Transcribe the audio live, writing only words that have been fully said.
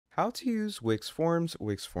How to use Wix Forms,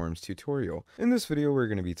 Wix Forms tutorial. In this video, we're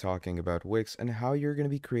going to be talking about Wix and how you're going to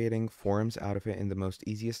be creating forms out of it in the most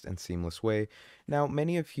easiest and seamless way. Now,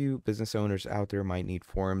 many of you business owners out there might need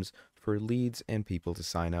forms for leads and people to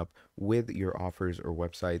sign up with your offers or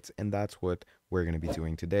websites, and that's what we're going to be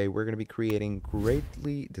doing today. We're going to be creating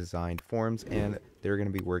greatly designed forms, and they're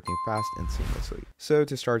going to be working fast and seamlessly. So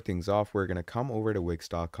to start things off, we're going to come over to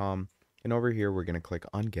wix.com. And over here, we're going to click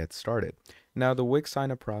on Get Started. Now, the Wix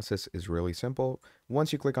sign up process is really simple.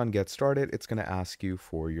 Once you click on Get Started, it's going to ask you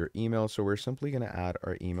for your email. So we're simply going to add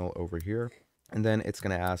our email over here. And then it's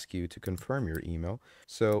going to ask you to confirm your email.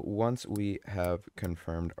 So once we have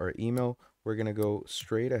confirmed our email, we're going to go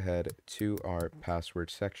straight ahead to our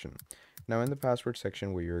password section. Now, in the password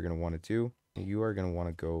section, what you're going to want to do, you are going to want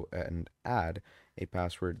to go and add a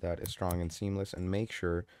password that is strong and seamless and make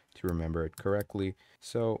sure to remember it correctly.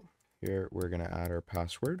 So here, we're going to add our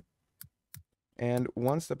password. And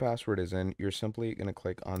once the password is in, you're simply going to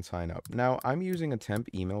click on sign up. Now, I'm using a temp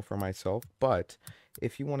email for myself, but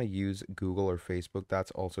if you want to use Google or Facebook, that's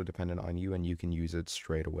also dependent on you and you can use it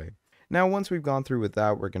straight away. Now, once we've gone through with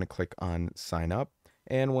that, we're going to click on sign up.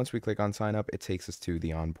 And once we click on sign up, it takes us to the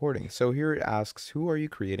onboarding. So here it asks, who are you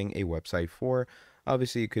creating a website for?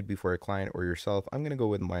 Obviously, it could be for a client or yourself. I'm going to go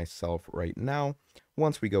with myself right now.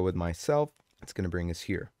 Once we go with myself, it's going to bring us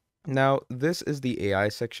here. Now, this is the AI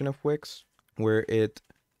section of Wix, where it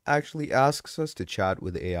actually asks us to chat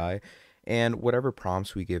with AI, and whatever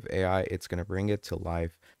prompts we give AI, it's going to bring it to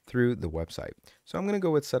life through the website. So I'm going to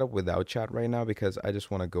go with setup without chat right now because I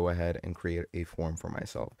just want to go ahead and create a form for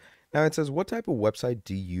myself. Now it says, what type of website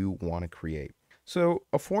do you want to create? So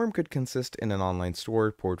a form could consist in an online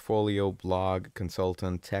store, portfolio, blog,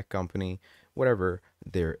 consultant, tech company, whatever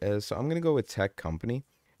there is. So I'm going to go with tech company.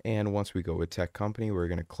 And once we go with tech company, we're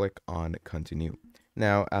going to click on continue.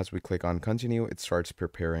 Now, as we click on continue, it starts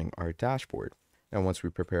preparing our dashboard. Now, once we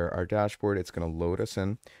prepare our dashboard, it's going to load us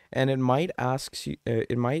in, and it might ask you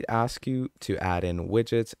to add in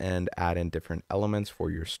widgets and add in different elements for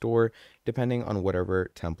your store, depending on whatever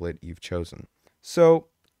template you've chosen. So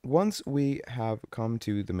once we have come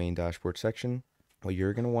to the main dashboard section, what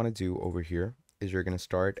you're going to want to do over here is you're going to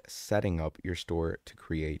start setting up your store to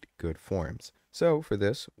create good forms. So for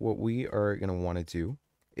this, what we are going to want to do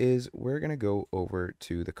is we're going to go over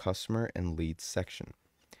to the customer and leads section.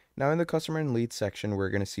 Now in the customer and leads section, we're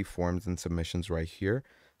going to see forms and submissions right here.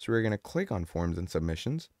 So we're going to click on forms and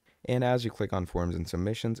submissions. And as you click on forms and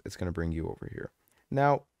submissions, it's going to bring you over here.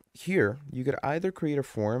 Now here, you could either create a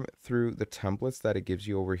form through the templates that it gives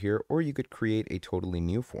you over here, or you could create a totally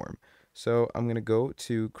new form. So I'm going to go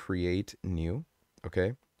to create new.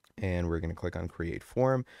 Okay. And we're going to click on create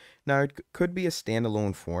form. Now it could be a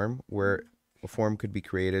standalone form where a form could be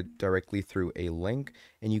created directly through a link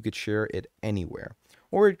and you could share it anywhere.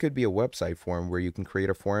 Or it could be a website form where you can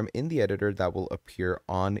create a form in the editor that will appear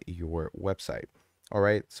on your website. All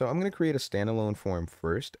right, so I'm going to create a standalone form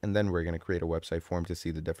first, and then we're going to create a website form to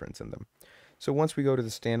see the difference in them. So once we go to the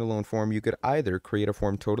standalone form, you could either create a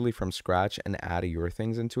form totally from scratch and add your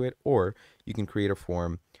things into it, or you can create a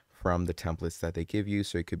form from the templates that they give you.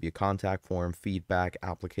 So it could be a contact form, feedback,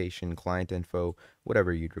 application, client info,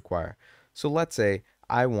 whatever you'd require. So let's say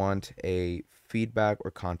I want a feedback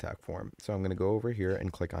or contact form. So I'm going to go over here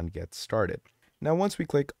and click on Get Started. Now, once we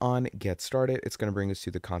click on Get Started, it's going to bring us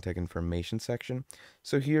to the contact information section.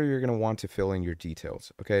 So here you're going to want to fill in your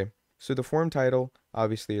details. Okay. So the form title,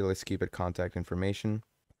 obviously, let's keep it contact information.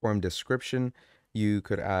 Form description, you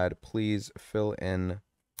could add, please fill in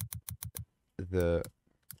the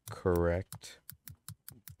correct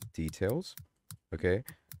details. Okay.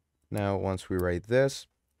 Now, once we write this,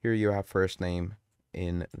 here you have first name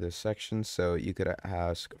in this section. So you could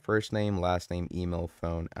ask first name, last name, email,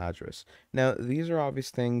 phone, address. Now, these are obvious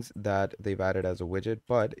things that they've added as a widget,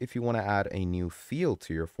 but if you want to add a new field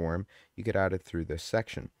to your form, you could add it through this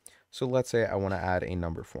section. So let's say I want to add a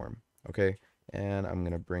number form. Okay. And I'm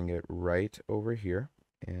going to bring it right over here,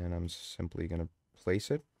 and I'm simply going to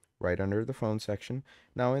place it right under the phone section.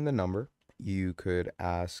 Now in the number, you could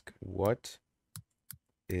ask, what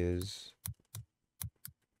is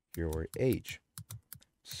your age?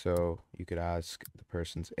 So you could ask the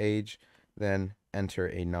person's age, then enter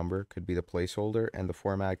a number, could be the placeholder, and the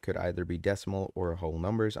format could either be decimal or whole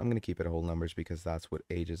numbers. I'm going to keep it whole numbers because that's what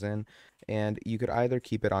age is in. And you could either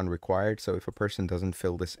keep it on required. So if a person doesn't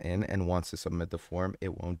fill this in and wants to submit the form,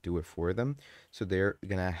 it won't do it for them. So they're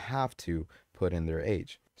going to have to put in their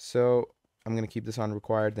age. So I'm going to keep this on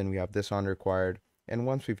required. Then we have this on required. And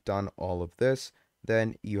once we've done all of this,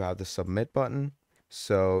 then you have the submit button.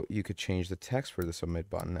 So you could change the text for the submit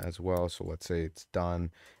button as well. So let's say it's done.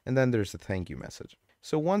 And then there's the thank you message.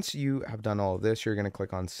 So once you have done all of this, you're going to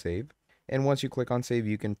click on save. And once you click on save,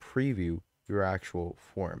 you can preview your actual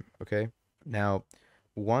form. Okay. Now,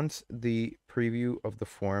 once the preview of the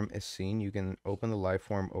form is seen, you can open the live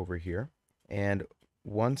form over here. And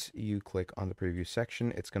once you click on the preview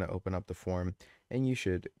section, it's going to open up the form and you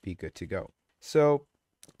should be good to go. So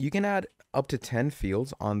you can add up to 10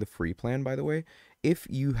 fields on the free plan, by the way. If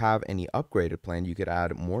you have any upgraded plan, you could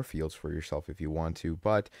add more fields for yourself if you want to.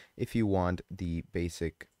 But if you want the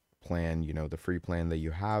basic plan, the free plan that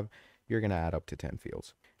you have, you're going to add up to 10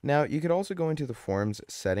 fields. Now, you could also go into the forms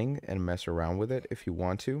setting and mess around with it if you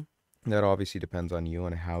want to. That obviously depends on you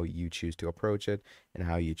and how you choose to approach it and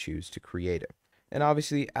how you choose to create it. And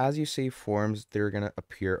obviously, as you save forms, they're going to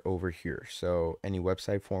appear over here. So any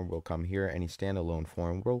website form will come here. Any standalone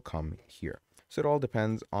form will come here. So it all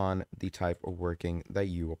depends on the type of working that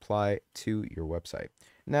you apply to your website.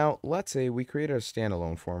 Now, let's say we created a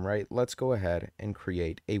standalone form, right? Let's go ahead and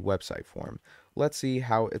create a website form. Let's see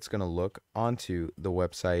how it's going to look onto the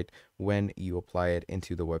website when you apply it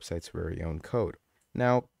into the website's very own code.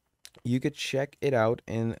 Now, you could check it out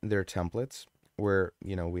in their templates where,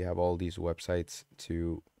 we have all these websites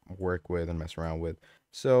to work with and mess around with.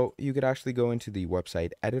 So you could actually go into the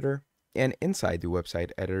website editor, and inside the website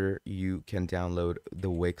editor, you can download the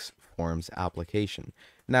Wix Forms application.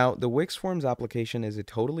 Now, the Wix Forms application is a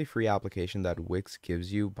totally free application that Wix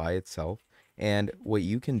gives you by itself. And what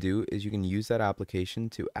you can do is you can use that application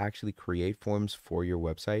to actually create forms for your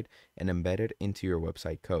website and embed it into your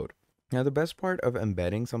website code. Now, the best part of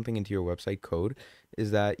embedding something into your website code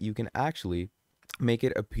is that you can actually make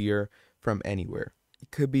it appear from anywhere.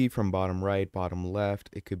 It could be from bottom right, bottom left.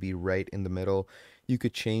 It could be right in the middle. You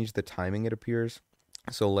could change the timing it appears.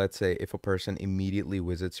 So let's say if a person immediately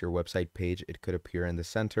visits your website page, it could appear in the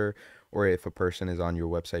center. Or if a person is on your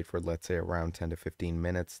website for, let's say, around 10 to 15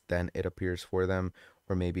 minutes, then it appears for them.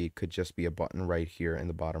 Or maybe it could just be a button right here in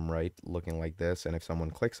the bottom right looking like this. And if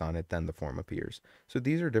someone clicks on it, then the form appears. So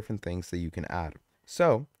these are different things that you can add.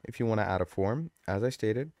 So if you want to add a form, as I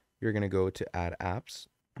stated, you're going to go to Add Apps.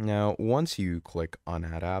 Now, once you click on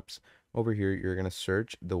Add Apps, over here, you're going to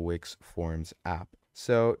search the Wix Forms app.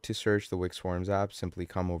 So to search the Wix Forms app, simply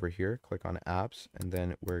come over here, click on Apps, and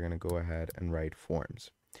then we're going to go ahead and write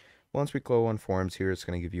Forms. Once we go on Forms here, it's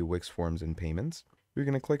going to give you Wix Forms and Payments. You're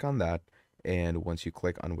going to click on that. And once you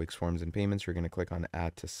click on Wix Forms and Payments, you're going to click on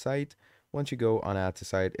Add to Site. Once you go on Add to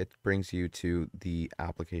Site, it brings you to the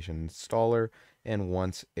application installer. And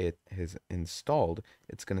once it is installed,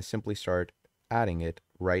 it's going to simply start adding it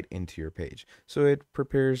right into your page. So it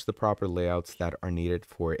prepares the proper layouts that are needed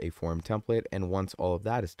for a form template. And once all of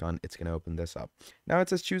that is done, it's going to open this up. Now it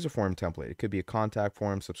says choose a form template. It could be a contact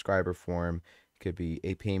form, subscriber form, could be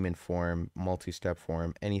a payment form, multi-step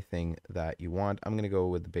form, anything that you want. I'm going to go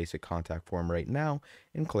with the basic contact form right now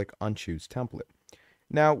and click on choose template.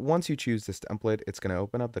 Now, once you choose this template, it's going to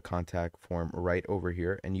open up the contact form right over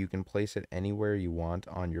here, and you can place it anywhere you want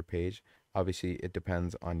on your page. Obviously, it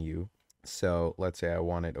depends on you. So let's say I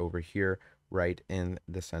want it over here, right in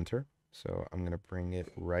the center. So I'm going to bring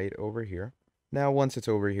it right over here. Now, once it's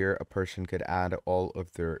over here, a person could add all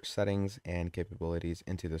of their settings and capabilities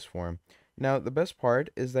into this form. Now, the best part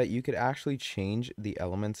is that you could actually change the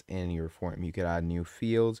elements in your form. You could add new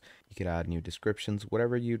fields, you could add new descriptions,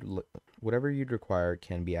 whatever you'd require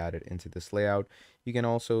can be added into this layout. You can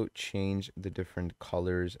also change the different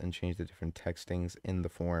colors and change the different textings in the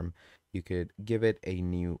form. You could give it a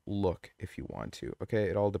new look if you want to. Okay,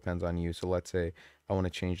 it all depends on you. So let's say I want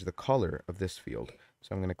to change the color of this field.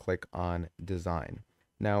 So I'm going to click on Design.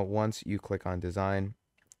 Now, once you click on Design,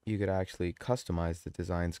 you could actually customize the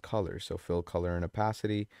design's color. So fill color and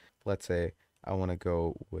opacity. Let's say I want to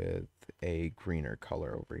go with a greener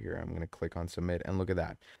color over here. I'm going to click on Submit and look at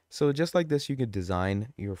that. So just like this, you could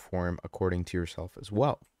design your form according to yourself as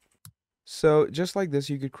well. So just like this,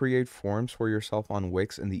 you could create forms for yourself on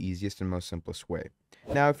Wix in the easiest and most simplest way.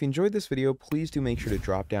 Now, if you enjoyed this video, please do make sure to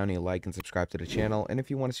drop down a like and subscribe to the channel. And if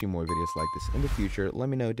you want to see more videos like this in the future, let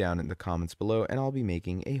me know down in the comments below and I'll be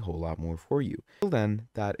making a whole lot more for you. Till then,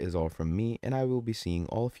 that is all from me and I will be seeing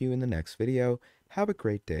all of you in the next video. Have a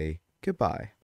great day. Goodbye.